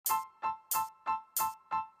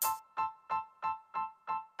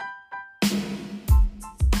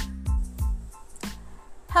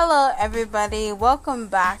Hello, everybody. Welcome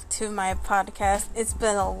back to my podcast. It's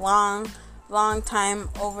been a long time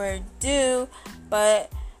overdue, but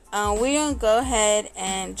we're going to go ahead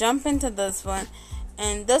and jump into this one.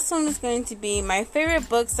 And this one is going to be my favorite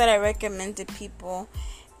books that I recommend to people.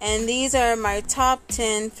 And these are my top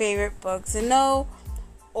 10 favorite books. In no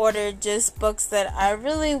order, just books that I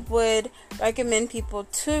really would recommend people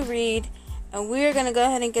to read. And we're going to go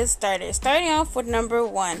ahead and get started. Starting off with number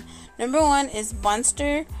one. Number one is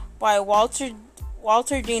Monster by Walter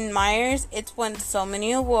Dean Myers. It's won so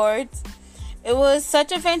many awards. It was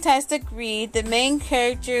such a fantastic read. The main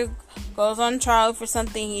character goes on trial for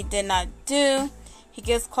something he did not do. He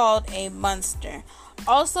gets called a monster.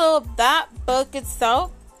 Also, that book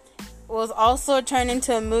itself was also turned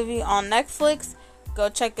into a movie on Netflix. Go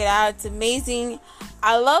check it out. It's amazing.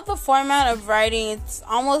 I love the format of writing. It's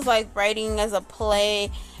almost like writing as a play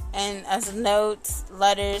and as notes,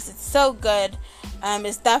 letters. It's so good.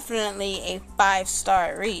 It's definitely a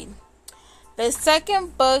 5-star read. The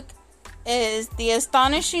second book is The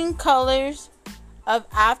Astonishing Colors of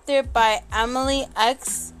After by Emily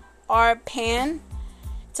X. R. Pan.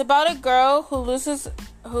 It's about a girl who loses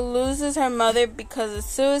her mother because of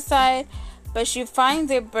suicide, but she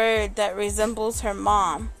finds a bird that resembles her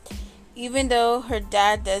mom, even though her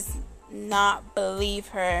dad does not believe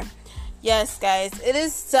her. Yes, guys, it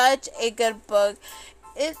is such a good book.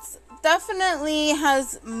 It's definitely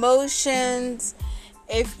has motions.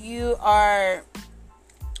 If you are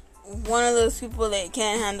one of those people that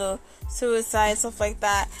can't handle suicide, stuff like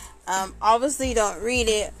that, obviously don't read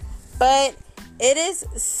it, but it is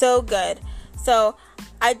so good. So,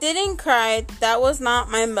 I didn't cry. That was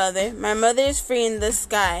not my mother. My mother is free in the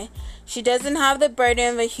sky. She doesn't have the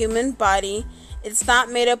burden of a human body. It's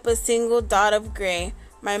not made up of a single dot of gray.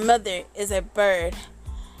 My mother is a bird.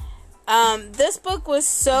 This book was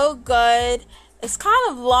so good. It's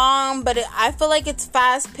kind of long, but I feel like it's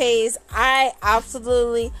fast-paced. I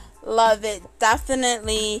absolutely love it.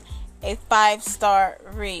 Definitely a 5-star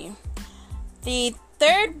read. The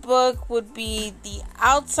third book would be The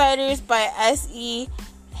Outsiders by S.E.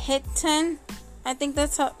 Hinton. I think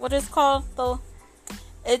that's what it's called.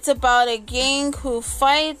 It's about a gang who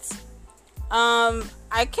fights.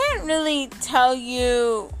 I can't really tell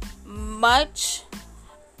you much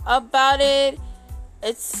about it.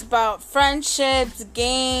 It's about friendships,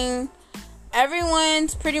 gang.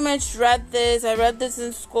 Everyone's pretty much read this. I read this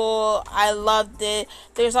in school. I loved it.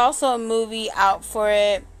 There's also a movie out for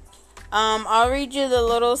it. I'll read you the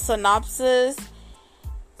little synopsis.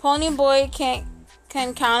 Ponyboy can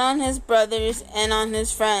count on his brothers and on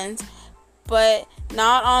his friends, but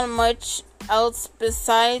not on much else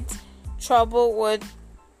besides trouble with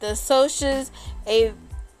the socials, a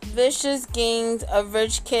vicious gang of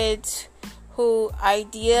rich kids whose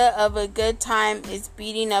idea of a good time is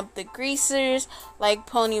beating up the greasers like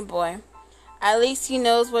Ponyboy. At least he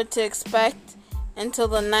knows what to expect until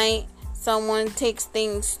the night someone takes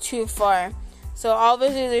things too far. So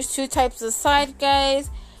obviously there's two types of side guys.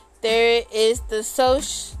 There is the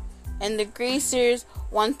soch and the greasers.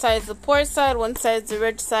 One side's the poor side, one side's the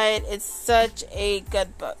rich side. It's such a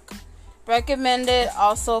good book. Recommended,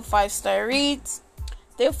 also 5-star reads.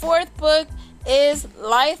 The fourth book is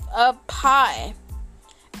Life of Pi.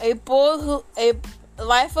 A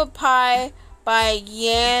Life of Pi by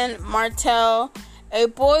Yann Martel. A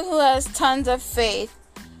boy who has tons of faith.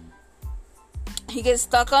 He gets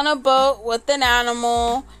stuck on a boat with an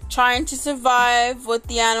animal, trying to survive with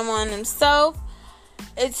the animal and himself.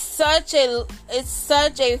 It's such a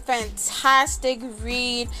fantastic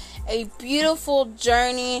read, a beautiful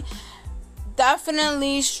journey.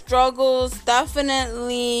 Definitely struggles,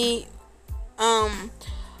 definitely a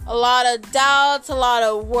lot of doubts, a lot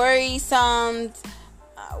of worrisome,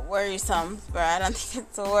 but I don't think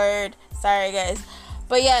it's a word. Sorry, guys.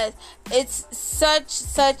 But yes, it's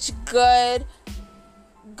such good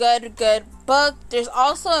book. There's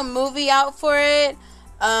also a movie out for it.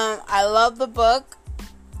 I love the book.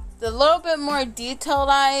 It's a little bit more detailed,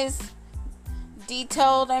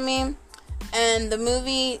 and the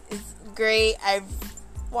movie is great. I've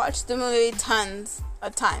watched the movie tons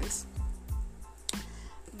of times.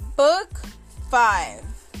 Book 5.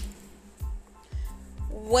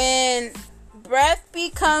 When Breath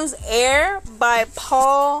Becomes Air by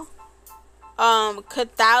Paul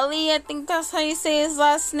Cathali, I think that's how you say his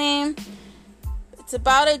last name. It's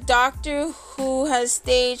about a doctor who has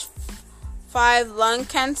stage 5 lung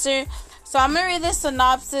cancer. So I'm going to read the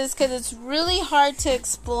synopsis because it's really hard to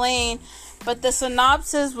explain, but the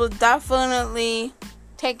synopsis will definitely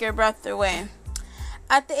take your breath away.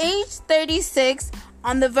 At the age 36,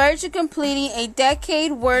 on the verge of completing a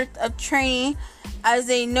decade worth of training As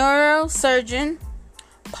a neurosurgeon,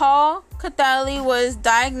 Paul Cathali was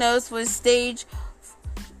diagnosed with stage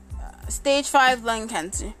 5 lung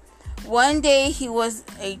cancer. One day he was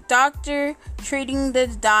a doctor treating the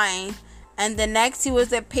dying, and the next he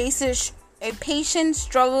was a patient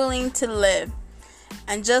struggling to live.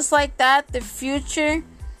 And just like that, the future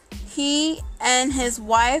he and his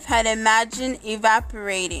wife had imagined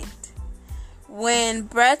evaporated. When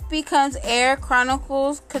Breath Becomes Air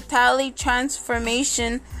chronicles Cathali's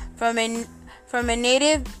transformation from a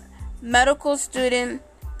native medical student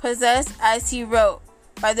possessed, as he wrote,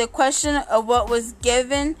 by the question of what was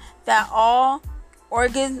given that all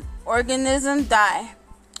organisms die,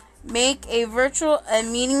 make a virtual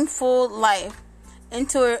and meaningful life,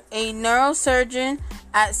 into a neurosurgeon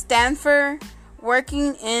at Stanford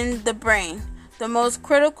working in the brain, the most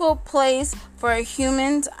critical place for a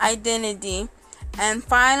human's identity, and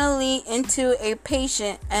finally into a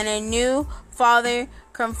patient and a new father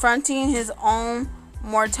confronting his own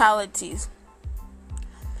mortalities.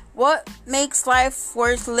 What makes life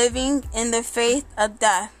worth living in the face of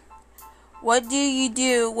death? What do you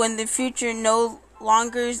do when the future no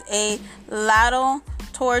longer is a ladle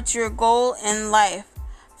towards your goal in life,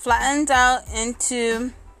 flattens out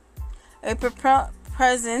into a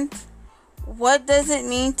present? What does it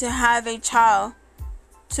mean to have a child,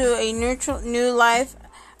 to a neutral new life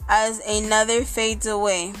as another fades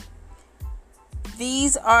away?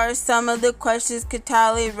 These are some of the questions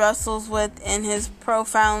Cathali wrestles with in his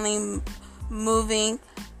profoundly moving,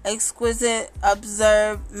 exquisite,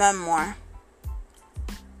 observed memoir.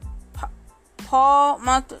 Paul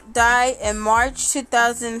died in March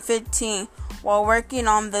 2015 while working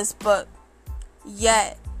on this book.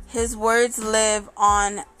 Yet, his words live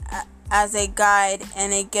on as a guide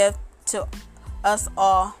and a gift to us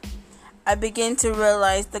all. I begin to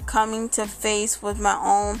realize the coming to face with my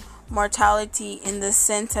own mortality in the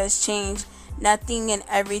sense has changed nothing and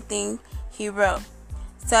everything, he wrote.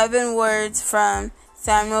 7 words from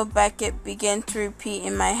Samuel Beckett begin to repeat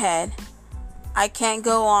in my head. I can't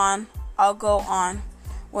go on, I'll go on.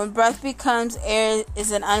 When Breath Becomes Air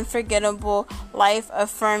is an unforgettable,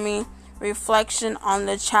 life-affirming reflection on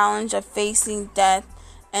the challenge of facing death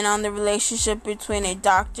and on the relationship between a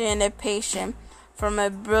doctor and a patient from a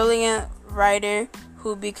brilliant writer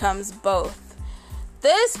who becomes both.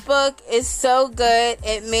 This book is so good,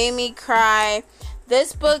 it made me cry.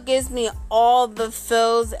 This book gives me all the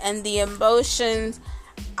feels and the emotions.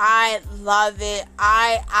 I love it.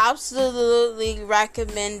 I absolutely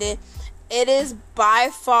recommend it. It is by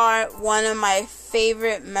far one of my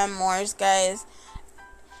favorite memoirs, guys.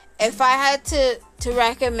 If I had to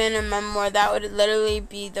recommend a memoir, that would literally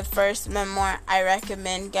be the first memoir I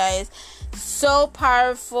recommend, guys. So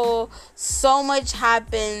powerful, so much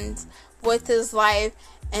happens with his life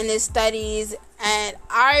and his studies, and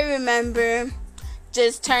I remember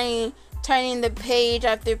just turning the page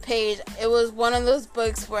after page. It was one of those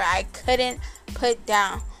books where I couldn't put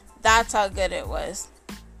down. That's how good it was.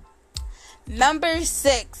 Number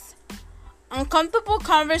 6, Uncomfortable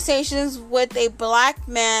Conversations with a Black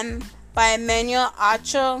Man by Emmanuel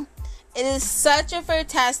Acho. It is such a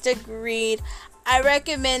fantastic read. I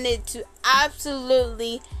recommend it to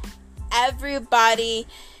absolutely everybody.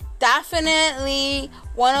 Definitely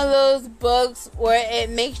one of those books where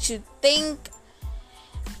it makes you think,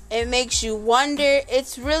 it makes you wonder.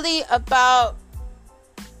 It's really about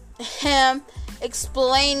him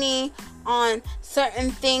explaining on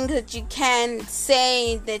certain things that you can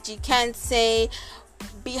say, that you can't say,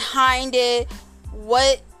 behind it,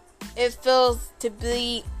 what it feels to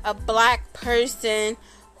be a black person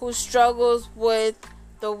who struggles with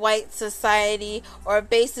the white society, or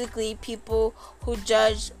basically people who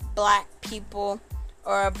judge black people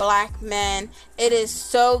or black men. It is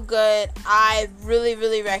so good. I really,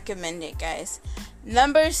 really recommend it, guys.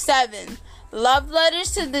 Number 7, Love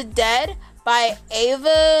Letters to the Dead by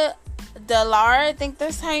Ava Delara. I think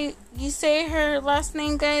that's how you say her last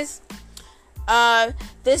name, guys.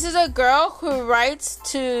 This is a girl who writes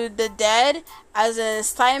to the dead as an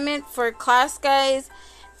assignment for class, guys,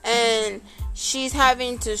 and she's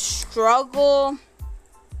having to struggle.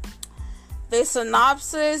 The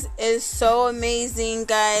synopsis is so amazing,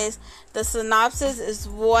 guys. The synopsis is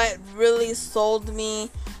what really sold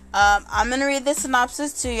me. I'm gonna read the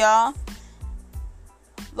synopsis to y'all.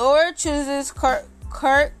 Laura chooses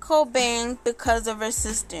Kurt Cobain because of her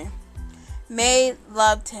sister. May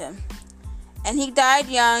loved him, and he died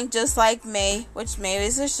young, just like May, which May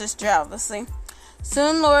is her sister, obviously.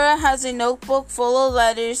 Soon, Laura has a notebook full of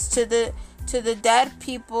letters to the dead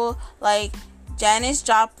people like Janis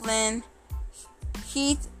Joplin,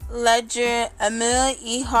 Heath Ledger, Amelia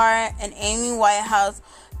Earhart, and Amy Whitehouse,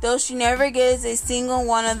 though she never gives a single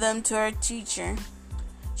one of them to her teacher.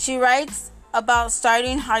 She writes about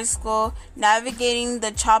starting high school, navigating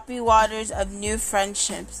the choppy waters of new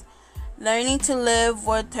friendships, learning to live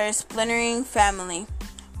with her splintering family,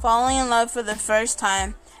 falling in love for the first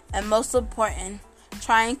time, and most important,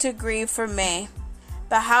 trying to grieve for May.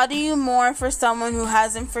 But how do you mourn for someone who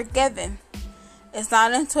hasn't forgiven? It's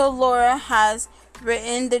not until Laura has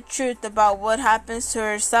written the truth about what happens to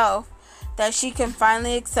herself that she can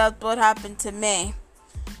finally accept what happened to May.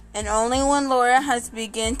 And only when Laura has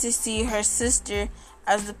begun to see her sister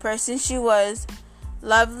as the person she was,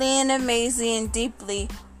 lovely and amazing and deeply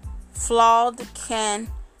flawed, can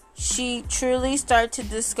she truly start to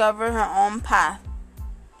discover her own path.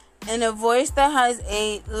 In a voice that has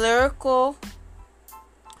a lyrical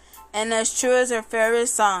and as true as her favorite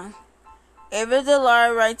song, Ava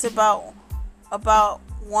DeLaura writes about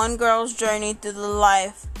one girl's journey through the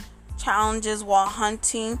life challenges while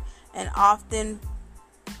hunting and often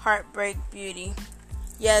heartbreak beauty.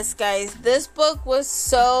 Yes, guys, this book was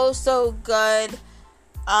so good.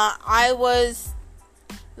 I was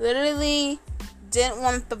literally didn't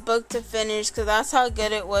want the book to finish because that's how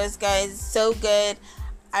good it was, guys. So good.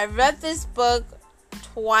 I read this book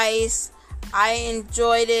twice. I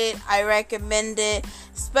enjoyed it. I recommend it,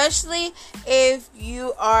 especially if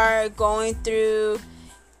you are going through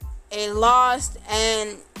a loss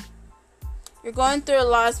and you're going through a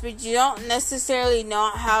loss, but you don't necessarily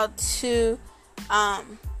know how to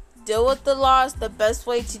deal with the loss. The best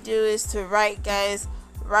way to do is to write, guys.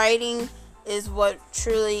 Writing is what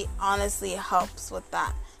truly, honestly helps with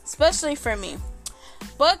that, especially for me.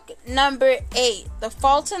 Book number 8, The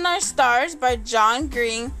Fault in Our Stars by John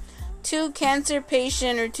Green. Two cancer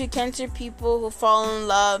people who fall in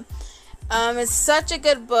love. It's such a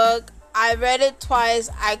good book. I read it twice.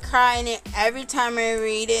 I cry in it every time I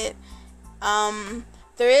read it.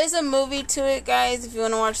 There is a movie to it, guys, if you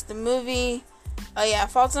want to watch the movie. Oh yeah,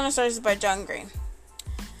 Fault in Our Stars is by John Green.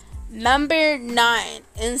 Number 9,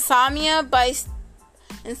 Insomnia by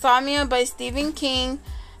Stephen King.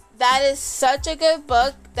 That is such a good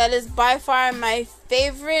book. That is by far my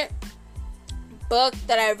favorite book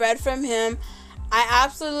that I read from him. I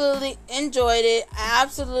absolutely enjoyed it. I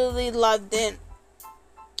absolutely loved it.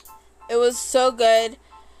 It was so good.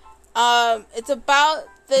 It's about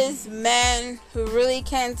this man who really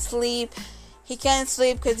can't sleep. He can't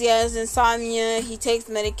sleep because he has insomnia. He takes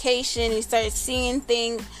medication. He starts seeing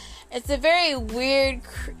things. It's a very weird,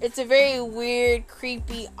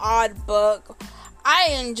 creepy, odd book.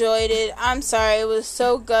 I enjoyed it. I'm sorry, it was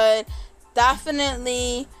so good.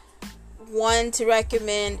 Definitely one to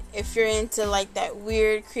recommend if you're into like that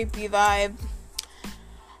weird, creepy vibe.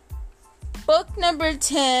 Book number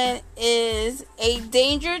 10 is A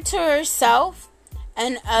Danger to Herself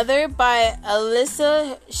and Other by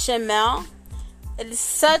Alyssa Shamel. It is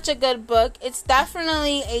such a good book. It's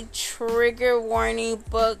definitely a trigger warning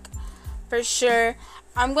book for sure.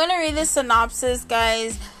 I'm going to read the synopsis,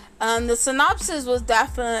 guys. The synopsis will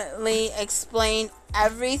definitely explain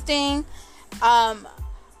everything.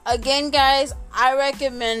 Again, guys, I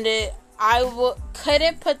recommend it.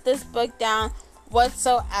 Couldn't put this book down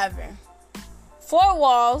whatsoever. 4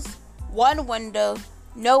 walls, 1 window,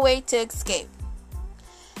 no way to escape.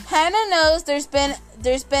 Hannah knows there's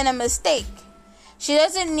been a mistake. She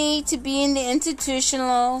doesn't need to be in the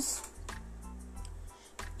institutionals.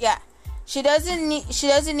 Yeah. She doesn't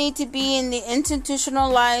need to be in the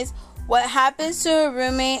institutionalized. What happens to her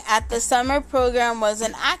roommate at the summer program was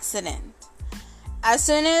an accident. As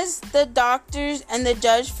soon as the doctors and the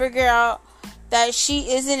judge figure out that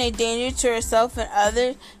she isn't a danger to herself and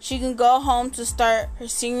others, she can go home to start her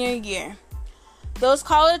senior year. Those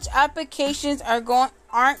college applications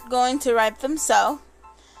aren't going to write themselves.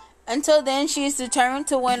 Until then, she is determined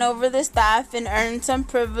to win over the staff and earn some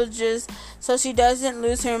privileges so she doesn't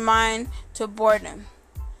lose her mind to boredom.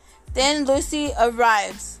 Then Lucy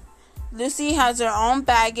arrives. Lucy has her own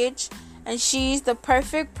baggage, and she's the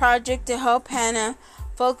perfect project to help Hannah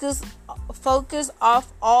focus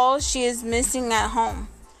off all she is missing at home.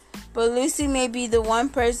 But Lucy may be the one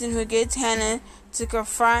person who gets Hannah to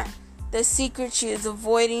confront the secret she is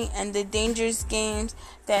avoiding and the dangerous games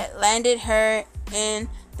that landed her in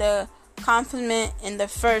the confinement in the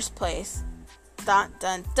first place. Dun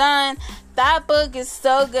dun dun. That book is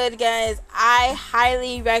so good, guys. I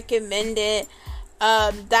highly recommend it.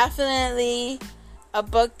 Definitely a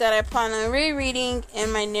book that I plan on rereading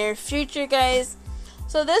in my near future, guys.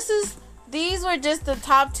 So these were just the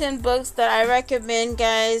top 10 books that I recommend,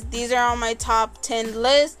 guys. These are on my top 10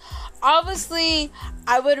 list. Obviously,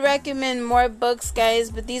 I would recommend more books, guys,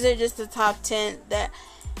 but these are just the top 10 that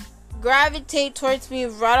gravitate towards me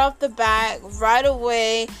right off the bat, right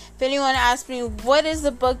away. If anyone asks me what is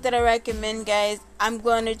the book that I recommend, guys, I'm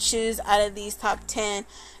going to choose out of these top 10.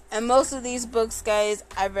 And most of these books, guys,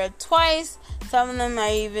 I've read twice. Some of them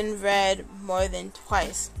I even read more than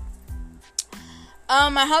twice.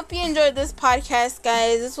 I hope you enjoyed this podcast,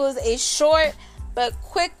 guys. This was a short but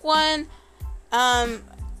quick one.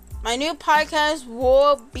 My new podcast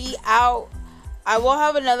will be out. I will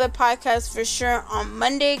have another podcast for sure on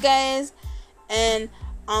Monday, guys. And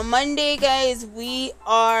on Monday, guys, we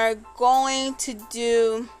are going to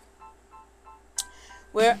do...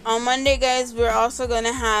 we're also going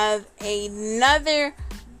to have another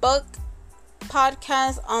book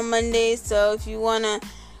podcast on Monday. So if you want to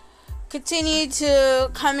continue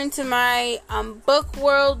to come into my book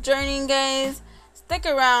world journey, guys, stick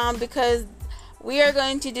around, because we are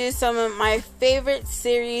going to do some of my favorite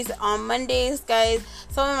series on Mondays, guys.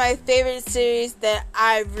 Some of my favorite series that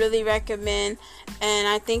I really recommend, and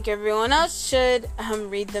I think everyone else should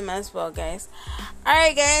read them as well, guys.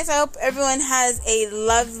 Alright, guys, I hope everyone has a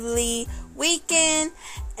lovely weekend.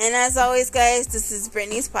 And as always, guys, this is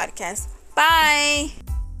Brittany's podcast. Bye!